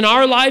revealed in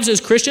our lives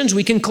as Christians,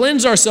 we can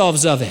cleanse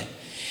ourselves of it.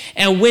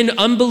 And when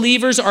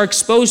unbelievers are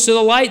exposed to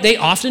the light, they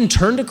often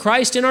turn to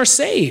Christ and are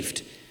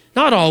saved.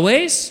 Not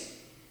always,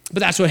 but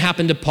that's what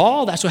happened to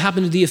Paul. That's what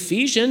happened to the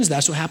Ephesians.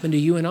 That's what happened to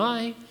you and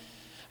I.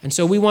 And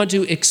so we want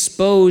to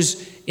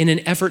expose in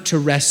an effort to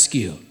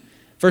rescue.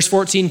 Verse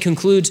 14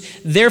 concludes,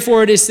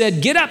 therefore it is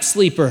said, get up,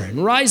 sleeper,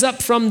 and rise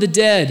up from the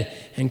dead,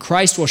 and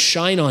Christ will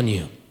shine on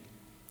you.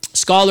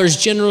 Scholars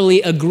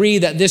generally agree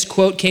that this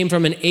quote came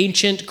from an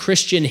ancient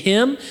Christian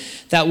hymn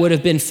that would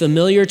have been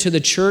familiar to the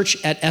church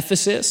at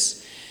Ephesus.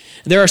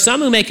 There are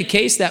some who make a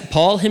case that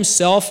Paul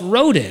himself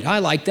wrote it. I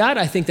like that.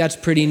 I think that's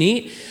pretty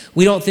neat.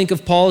 We don't think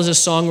of Paul as a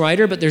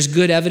songwriter, but there's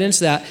good evidence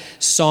that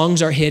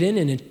songs are hidden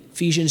in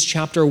Ephesians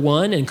chapter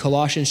 1 and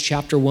Colossians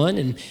chapter 1,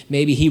 and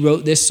maybe he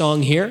wrote this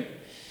song here.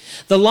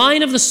 The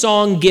line of the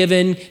song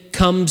given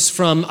comes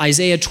from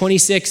Isaiah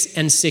 26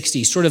 and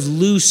 60, sort of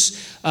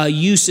loose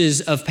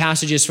uses of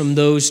passages from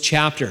those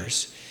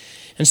chapters.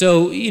 And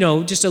so,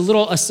 just a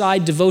little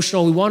aside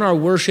devotional, we want our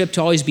worship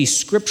to always be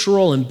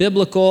scriptural and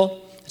biblical.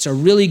 It's a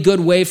really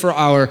good way for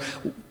our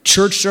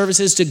church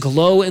services to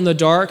glow in the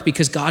dark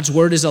because God's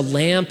word is a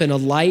lamp and a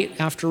light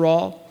after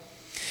all.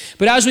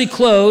 But as we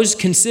close,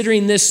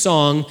 considering this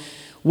song,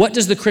 what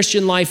does the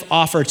Christian life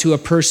offer to a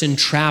person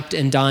trapped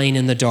and dying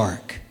in the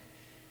dark?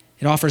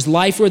 It offers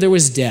life where there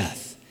was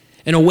death,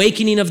 an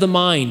awakening of the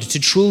mind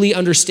to truly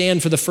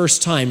understand for the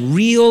first time,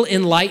 real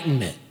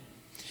enlightenment.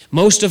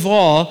 Most of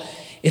all,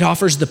 it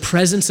offers the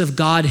presence of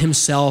God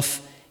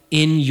himself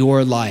in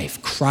your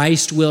life.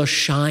 Christ will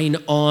shine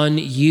on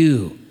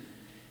you.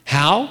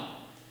 How?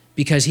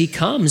 Because he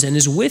comes and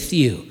is with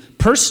you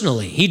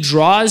personally. He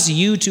draws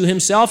you to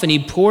himself and he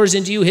pours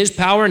into you his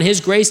power and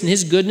his grace and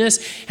his goodness,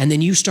 and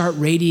then you start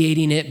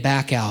radiating it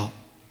back out.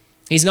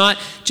 He's not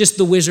just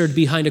the wizard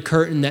behind a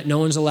curtain that no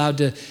one's allowed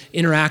to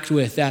interact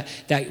with,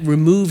 that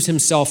removes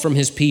himself from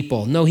his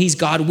people. No, he's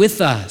God with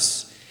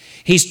us.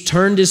 He's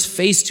turned his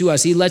face to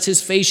us. He lets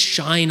his face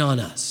shine on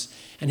us,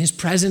 and his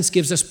presence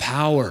gives us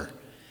power.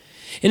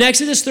 In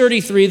Exodus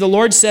 33, the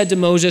Lord said to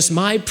Moses,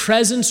 "My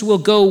presence will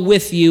go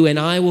with you, and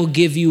I will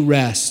give you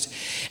rest."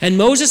 And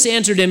Moses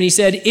answered him, and he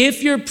said,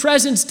 "If your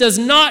presence does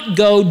not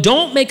go,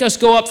 don't make us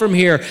go up from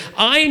here.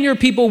 I and your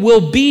people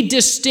will be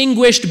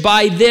distinguished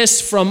by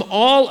this from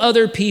all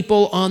other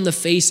people on the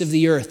face of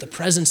the earth," the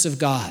presence of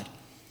God.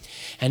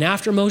 And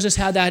after Moses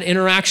had that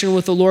interaction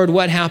with the Lord,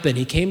 what happened?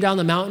 He came down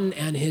the mountain,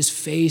 and his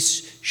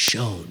face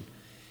shone.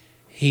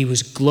 He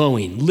was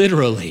glowing,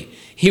 literally.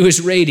 He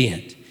was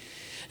radiant.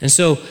 And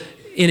so,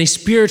 in a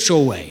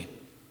spiritual way,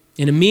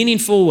 in a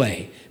meaningful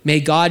way, may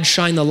God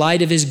shine the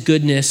light of his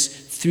goodness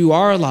through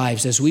our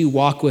lives as we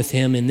walk with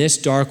him in this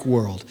dark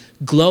world,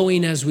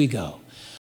 glowing as we go.